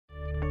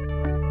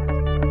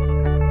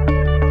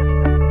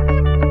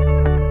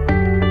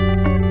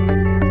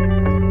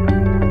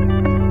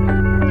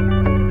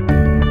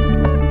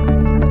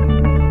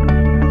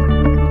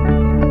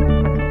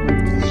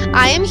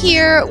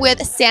here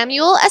with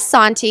Samuel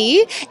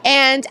Asante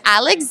and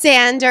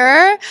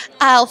Alexander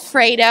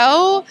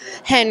Alfredo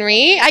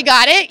Henry. I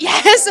got it?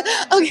 Yes.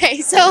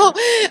 Okay, so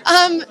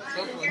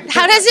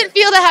how does it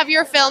feel to have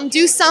your film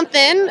do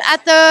something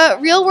at the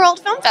ReelWorld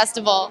Film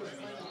Festival?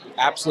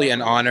 Absolutely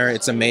an honor.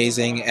 It's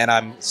amazing, and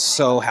I'm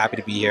so happy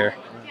to be here.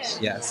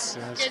 Yes.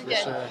 Good. Sure,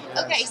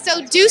 yes. Okay,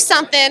 so do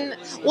something.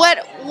 What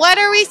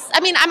are we? I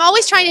mean, I'm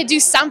always trying to do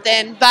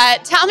something,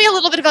 but tell me a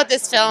little bit about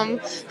this film.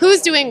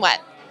 Who's doing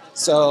what?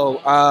 So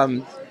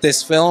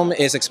this film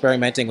is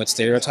experimenting with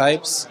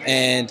stereotypes,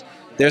 and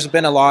there's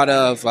been a lot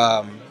of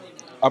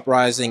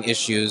uprising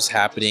issues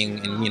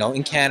happening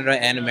in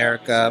Canada and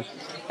America,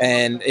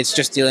 and it's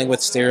just dealing with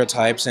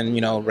stereotypes and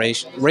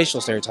racial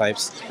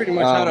stereotypes. It's pretty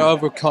much how to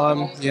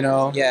overcome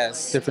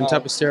yes, different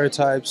type of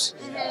stereotypes,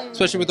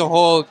 especially with the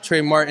whole Trey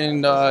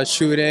Martin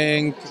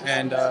shooting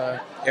and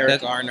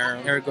Eric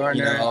Garner,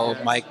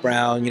 Mike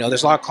Brown.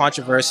 There's a lot of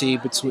controversy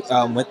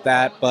with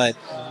that, but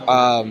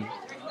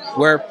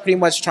we're pretty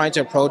much trying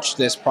to approach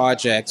this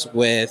project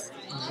with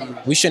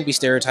we shouldn't be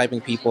stereotyping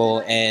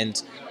people,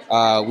 and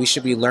we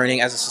should be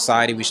learning as a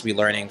society. We should be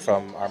learning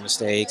from our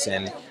mistakes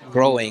and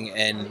growing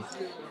and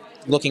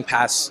looking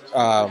past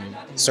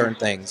certain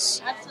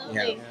things.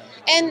 Absolutely.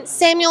 Yeah. And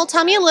Samuel,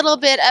 tell me a little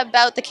bit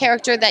about the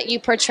character that you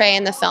portray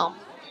in the film.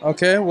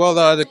 Okay,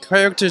 well, the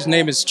character's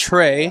name is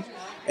Trey,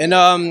 and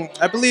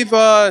I believe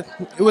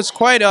it was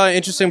quite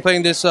interesting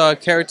playing this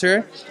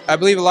character. I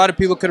believe a lot of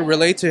people could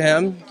relate to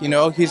him.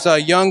 He's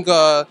a young,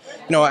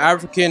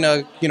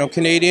 African,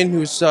 Canadian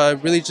who's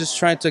really just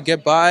trying to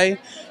get by.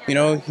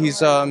 He's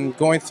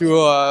going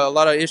through a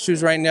lot of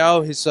issues right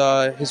now.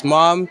 His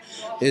mom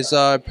is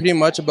pretty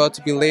much about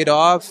to be laid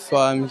off.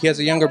 He has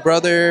a younger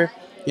brother,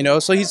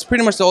 so he's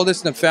pretty much the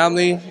oldest in the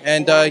family,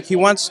 and he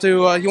wants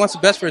the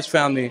best for his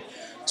family.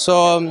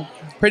 So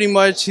pretty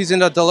much he's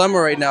in a dilemma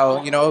right now.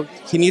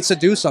 He needs to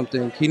do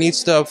something. He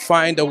needs to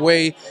find a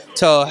way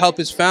to help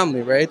his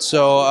family, right?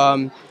 So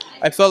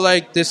I felt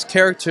like this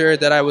character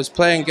that I was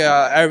playing,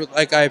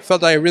 I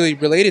felt I really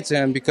related to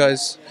him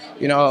because,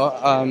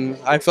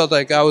 I felt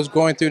like I was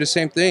going through the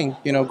same thing,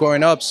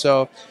 growing up.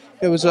 So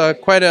it was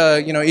quite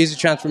a, easy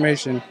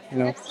transformation,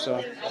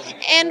 so.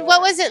 And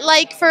what was it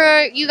like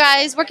for you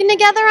guys working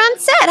together on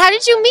set? How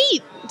did you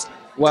meet?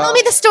 Well, tell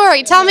me the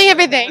story. Tell me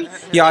everything.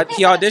 He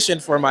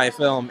auditioned for my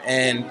film,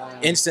 and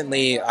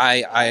instantly,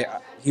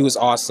 he was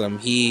awesome.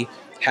 He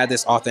had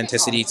this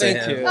authenticity to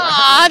him.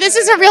 Aw, this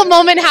is a real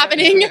moment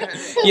happening.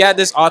 He had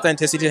this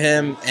authenticity to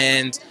him,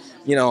 and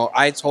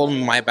I told him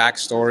my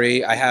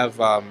backstory. I have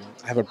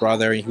a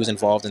brother who was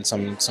involved in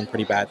some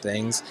pretty bad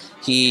things.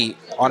 He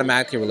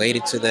automatically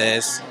related to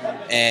this,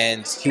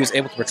 and he was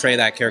able to portray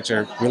that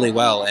character really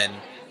well.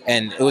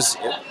 And it was,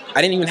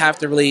 I didn't even have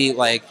to really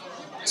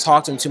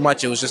talk to him too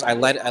much. It was just I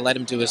let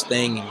him do his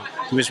thing, and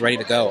he was ready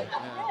to go.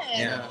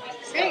 Yeah.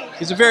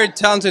 He's a very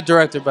talented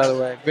director, by the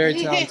way. Very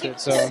talented.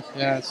 So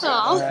yeah.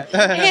 Right.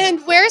 And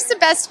where's the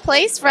best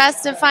place for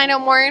us to find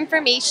out more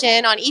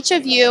information on each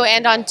of you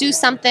and on Do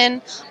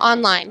Something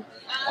online?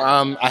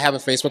 I have a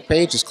Facebook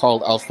page. It's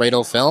called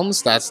Alfredo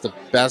Films. That's the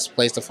best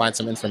place to find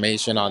some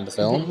information on the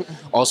film.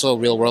 Also,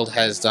 ReelWorld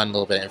has done a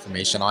little bit of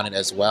information on it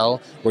as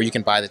well, where you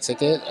can buy the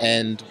ticket,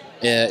 and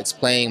it's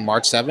playing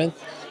March 7th.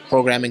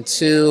 Programming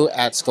 2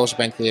 at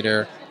Scotiabank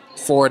Theatre,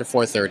 4 to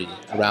 4:30,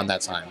 around that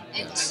time.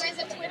 Yes. Do you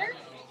guys have Twitter?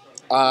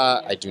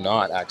 I do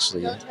not,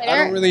 actually. I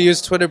don't really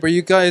use Twitter, but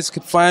you guys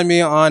could find me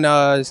on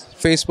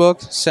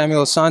Facebook,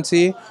 Samuel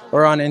Asante,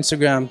 or on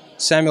Instagram,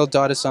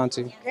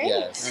 Samuel.Asante. Great.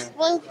 Yes.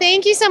 Well,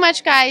 thank you so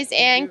much, guys,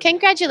 and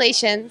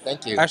congratulations.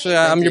 Thank you. Actually,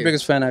 I'm your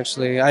biggest fan,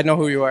 actually. I know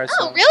who you are. So.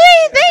 Oh,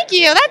 really? Thank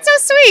you. That's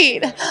so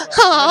sweet.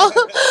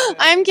 Oh,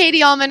 I'm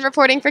Katie Uhlmann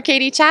reporting for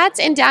Katie Chats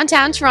in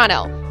downtown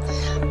Toronto.